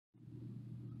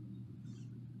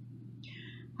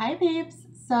Hi peeps.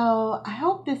 So I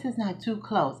hope this is not too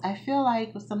close. I feel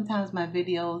like sometimes my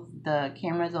videos the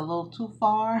camera's a little too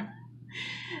far.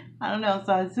 I don't know.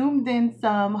 So I zoomed in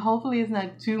some. Hopefully it's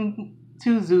not too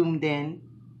zoomed in.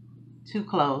 Too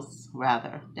close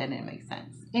rather. That didn't make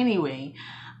sense. Anyway,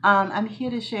 I'm here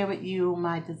to share with you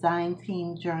my design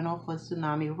team journal for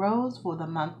Tsunami Rose for the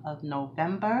month of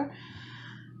November.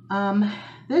 Um,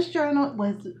 this journal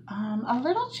was a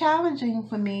little challenging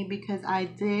for me because I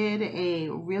did a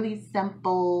really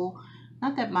simple,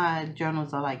 not that my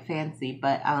journals are like fancy,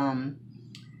 but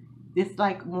it's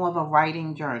like more of a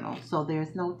writing journal. So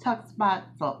there's no tuck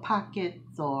spots or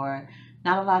pockets or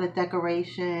not a lot of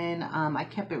decoration. I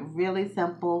kept it really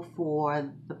simple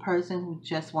for the person who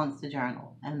just wants to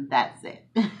journal, and that's it.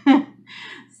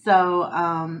 So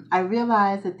I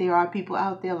realize that there are people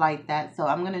out there like that. So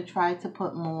I'm going to try to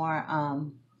put more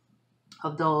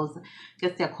of those, I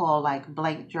guess they're called like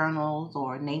blank journals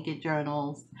or naked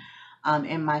journals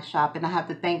in my shop. And I have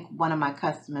to thank one of my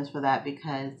customers for that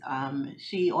because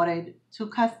she ordered 2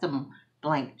 custom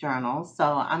blank journals. So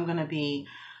I'm going to be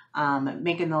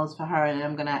making those for her, and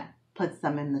I'm going to put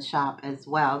some in the shop as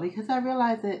well because I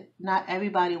realize that not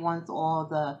everybody wants all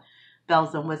the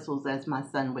bells and whistles, as my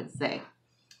son would say.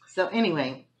 So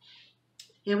anyway,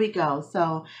 here we go.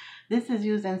 So this is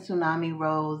using Tsunami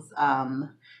Rose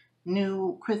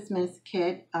new Christmas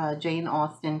kit, Jane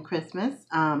Austen Christmas.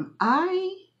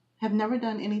 I have never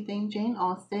done anything Jane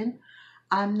Austen.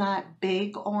 I'm not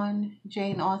big on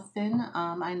Jane Austen.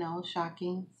 I know,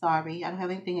 shocking. Sorry, I don't have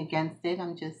anything against it.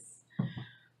 I'm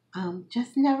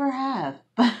just never have.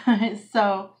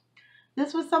 So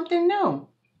this was something new,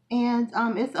 and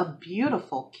it's a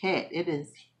beautiful kit. It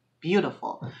is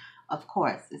beautiful. Of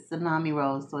course, it's Tsunami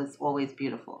Rose, so it's always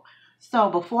beautiful. So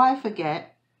before I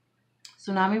forget,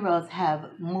 Tsunami Rose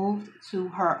have moved to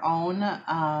her own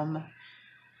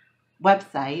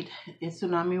website. It's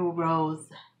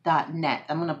tsunamirose.net.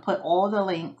 I'm going to put all the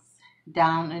links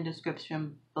down in the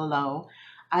description below.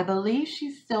 I believe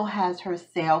she still has her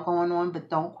sale going on, but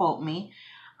don't quote me.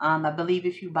 I believe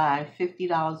if you buy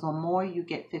 $50 or more, you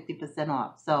get 50%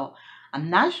 off. So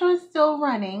I'm not sure it's still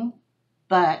running,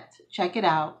 but check it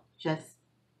out just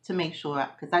to make sure,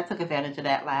 because I took advantage of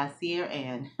that last year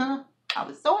and I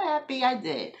was so happy I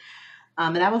did.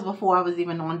 And that was before I was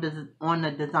even on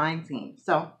the design team.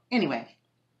 So anyway,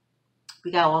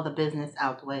 we got all the business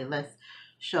out the way. Let's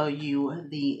show you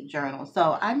the journal.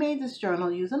 So I made this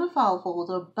journal using a file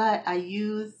folder, but I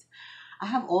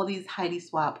have all these Heidi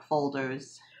Swap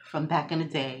folders from back in the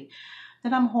day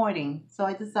that I'm hoarding. So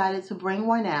I decided to bring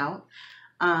one out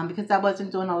because I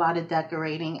wasn't doing a lot of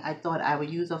decorating. I thought I would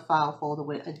use a file folder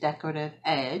with a decorative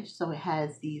edge. So it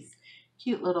has these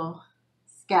cute little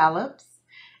scallops,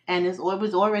 and it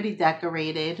was already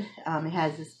decorated. It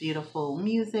has this beautiful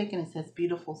music, and it says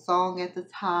beautiful song at the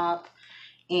top.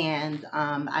 And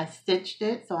I stitched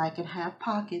it so I can have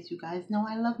pockets. You guys know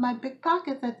I love my big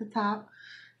pockets at the top.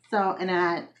 So,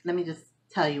 and let me just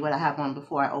tell you what I have on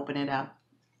before I open it up.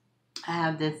 I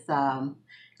have this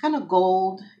kind of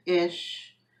gold-ish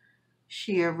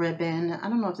sheer ribbon. I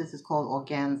don't know if this is called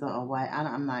organza or what.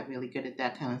 I'm not really good at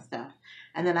that kind of stuff.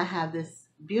 And then I have this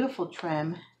beautiful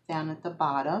trim down at the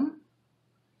bottom.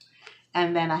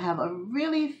 And then I have a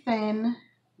really thin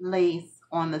lace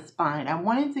on the spine. I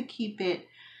wanted to keep it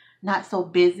not so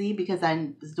busy because I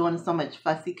was doing so much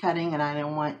fussy cutting and I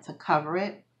didn't want to cover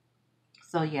it.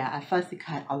 So yeah, I fussy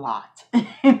cut a lot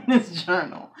in this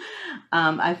journal.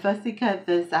 I fussy cut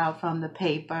this out from the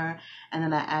paper, and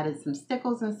then I added some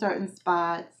stickles in certain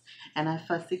spots, and I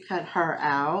fussy cut her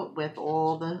out with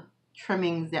all the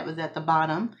trimmings that was at the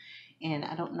bottom. And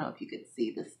I don't know if you could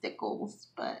see the stickles,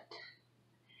 but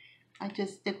I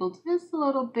just stickled this a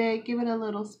little bit, give it a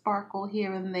little sparkle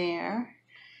here and there.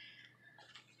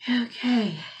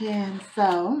 Okay, and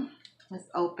so let's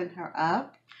open her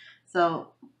up.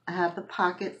 So I have the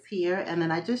pockets here, and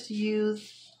then I just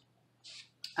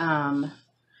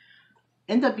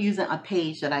end up using a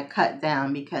page that I cut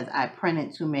down because I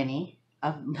printed too many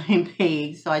of my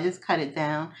page. So I just cut it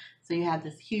down. So you have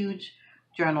this huge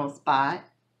journal spot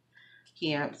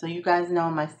here. So you guys know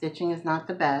my stitching is not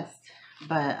the best,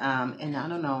 but and I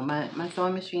don't know, my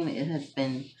sewing machine, it has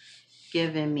been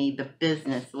giving me the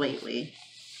business lately.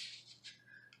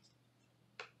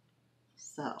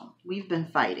 So we've been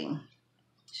fighting.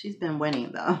 She's been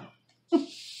winning though.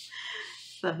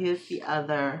 So here's the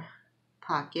other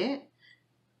pocket.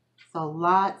 So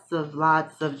lots of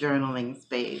journaling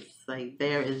space. Like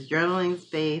there is journaling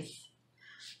space.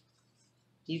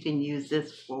 You can use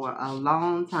this for a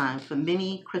long time, for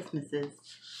many Christmases.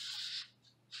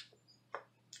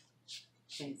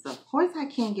 Okay, so of course I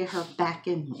can't get her back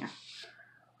in here.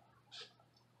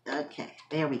 Okay,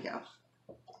 there we go.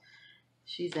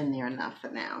 She's in there enough for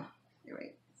now. All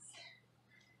right.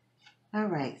 All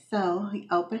right, so we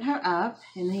open her up,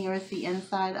 and here is the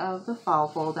inside of the fall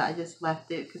folder. I just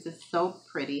left it because it's so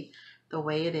pretty the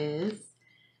way it is.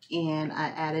 And I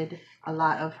added a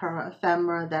lot of her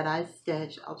ephemera that I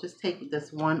stitched. I'll just take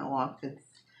this one off because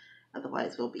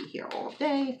otherwise we'll be here all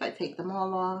day if I take them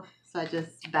all off. So I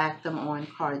just backed them on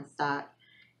cardstock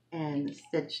and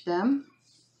stitched them.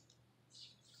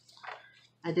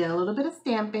 I did a little bit of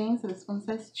stamping. So this one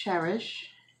says Cherish.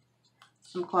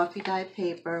 Some coffee dye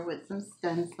paper with some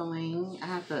stenciling. I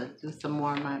have to do some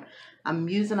more. I'm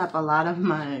using up a lot of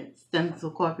my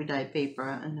stencil coffee dye paper,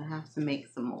 and I have to make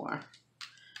some more.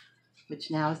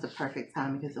 Which now is the perfect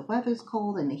time because the weather's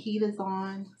cold and the heat is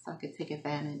on, so I could take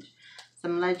advantage.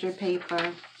 Some ledger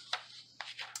paper.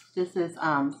 This is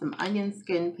some onion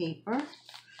skin paper,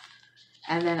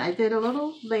 and then I did a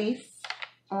little lace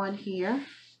on here.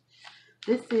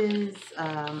 This is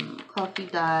coffee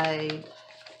dye.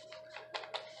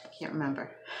 Can't remember.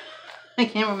 I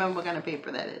can't remember what kind of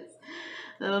paper that is.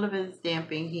 A little bit of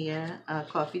stamping here.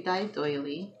 Coffee dye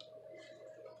doily.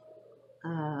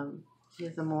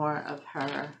 Here's a more of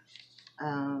her.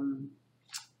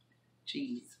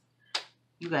 Geez,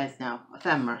 you guys know,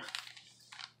 ephemera.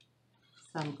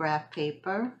 Some graph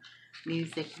paper,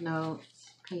 music notes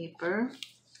paper.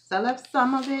 So I left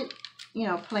some of it, you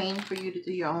know, plain for you to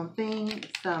do your own thing.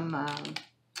 Some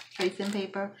tracing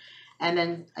paper. And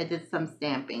then I did some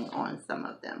stamping on some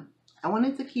of them. I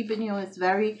wanted to keep it, you know, it's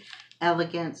very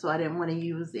elegant, so I didn't want to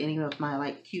use any of my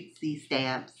like cutesy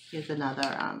stamps. Here's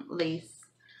another lace.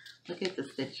 Look at the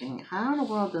stitching. How in the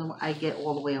world do I get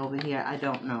all the way over here? I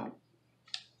don't know.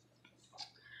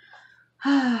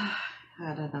 I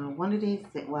don't know. One of these,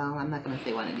 well, I'm not going to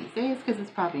say one of these days because it's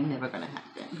probably never going to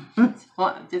happen. So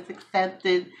I've just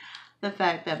accepted the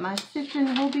fact that my stitching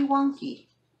will be wonky.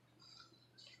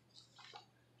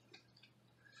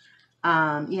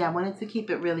 Yeah, I wanted to keep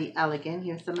it really elegant.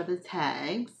 Here's some of the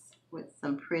tags with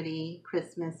some pretty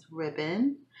Christmas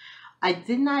ribbon. I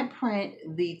did not print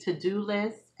the to-do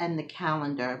list and the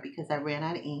calendar because I ran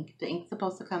out of ink. The ink's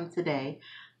supposed to come today.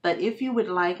 But if you would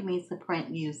like me to print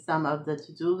you some of the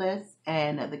to-do list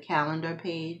and the calendar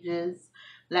pages,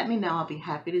 let me know. I'll be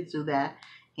happy to do that.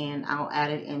 And I'll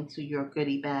add it into your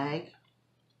goodie bag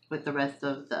with the rest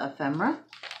of the ephemera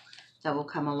that will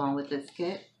come along with this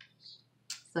kit.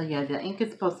 So yeah, the ink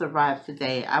is supposed to arrive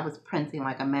today. I was printing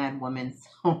like a mad woman,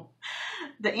 so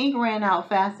the ink ran out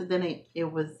faster than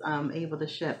it was able to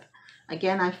ship.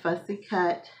 Again, I fussy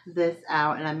cut this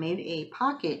out and I made a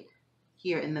pocket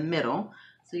here in the middle.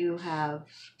 So you have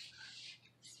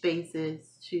spaces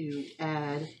to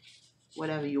add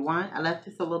whatever you want. I left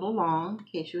this a little long in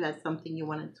case you had something you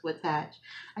wanted to attach.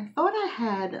 I thought I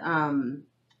had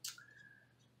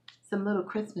some little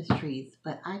Christmas trees,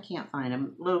 but I can't find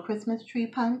them. Little Christmas tree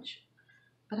punch,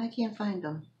 but I can't find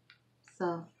them.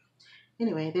 So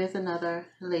anyway, there's another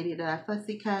lady that I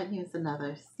fussy cut. Here's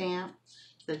another stamp.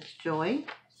 It says Joy.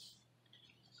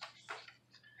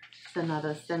 It's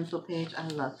another stencil page. I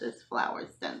love this flower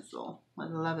stencil. I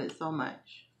love it so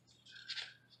much.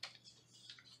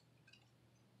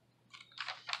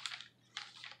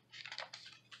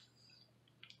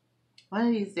 One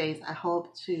of these days, I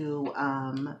hope to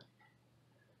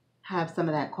have some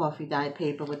of that coffee dye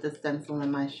paper with the stencil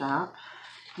in my shop.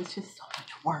 It's just so much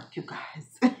work, you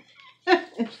guys.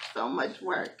 It's so much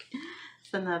work.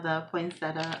 It's another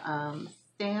poinsettia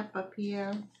stamp up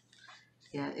here.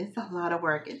 Yeah, it's a lot of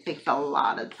work. It takes a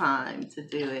lot of time to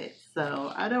do it.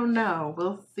 So I don't know.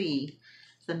 We'll see.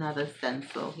 It's another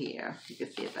stencil here. You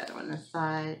can see it better on the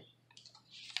side.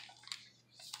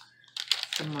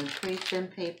 Some more tracing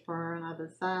paper on the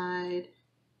other side.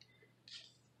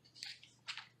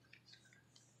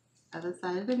 Other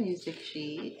side of the music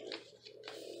sheet.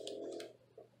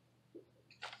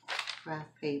 Graph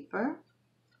paper.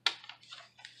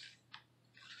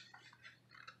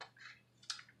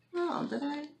 Oh, did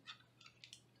I?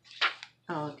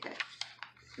 Oh, okay.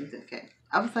 It's okay.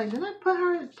 I was like, did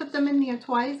I put them in there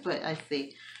twice? But I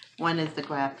see. One is the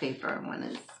graph paper and one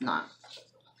is not.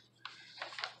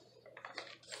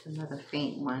 It's another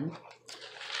faint one.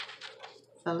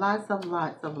 So lots of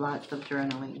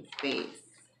journaling space.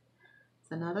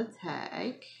 It's another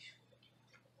tag.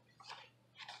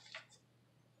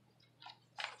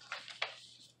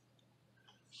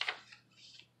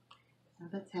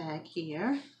 Another tag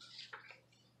here.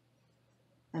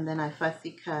 And then I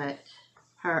fussy cut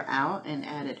her out and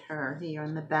added her here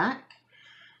in the back.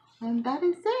 And that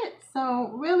is it.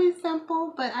 So really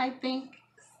simple, but I think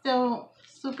still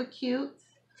super cute.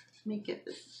 Let me get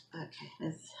this. Okay,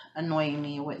 it's annoying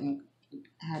me. It wouldn't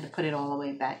I had to put it all the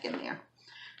way back in there.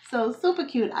 So super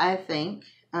cute, I think.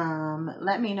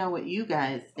 Let me know what you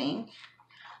guys think.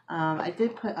 I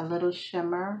did put a little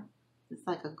shimmer. It's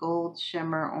like a gold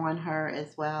shimmer on her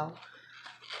as well.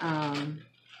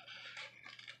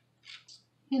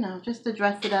 You know, just to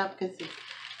dress it up because it's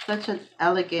such an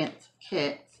elegant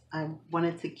kit. I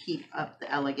wanted to keep up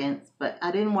the elegance, but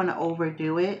I didn't want to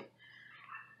overdo it,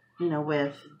 you know,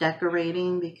 with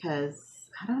decorating because,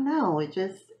 I don't know, it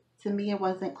just, to me, it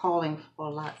wasn't calling for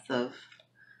lots of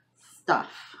stuff.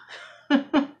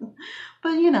 But,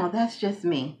 you know, that's just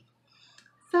me.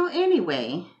 So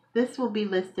anyway, this will be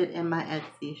listed in my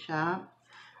Etsy shop.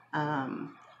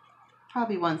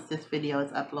 Probably once this video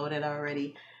is uploaded,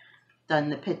 already done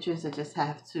the pictures. I just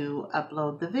have to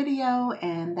upload the video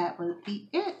and that will be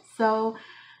it. So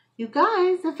you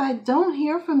guys, if I don't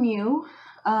hear from you,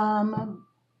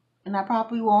 and I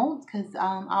probably won't because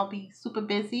I'll be super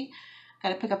busy. Got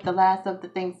to pick up the last of the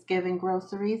Thanksgiving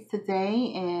groceries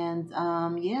today, and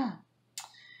yeah,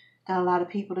 got a lot of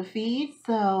people to feed,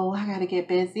 so I got to get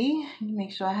busy,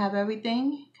 make sure I have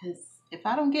everything, because if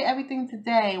I don't get everything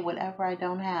today, whatever I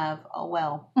don't have, oh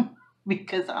well,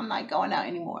 because I'm not going out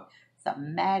anymore. It's a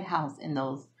madhouse in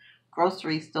those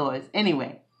grocery stores.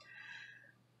 Anyway,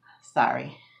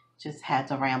 sorry, just had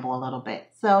to ramble a little bit.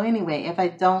 So anyway, if I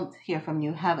don't hear from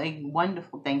you, have a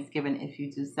wonderful Thanksgiving if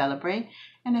you do celebrate.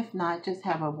 And if not, just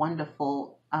have a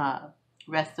wonderful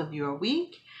rest of your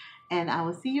week. And I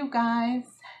will see you guys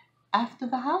after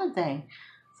the holiday.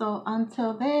 So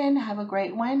until then, have a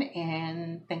great one.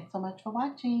 And thanks so much for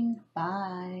watching.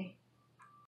 Bye.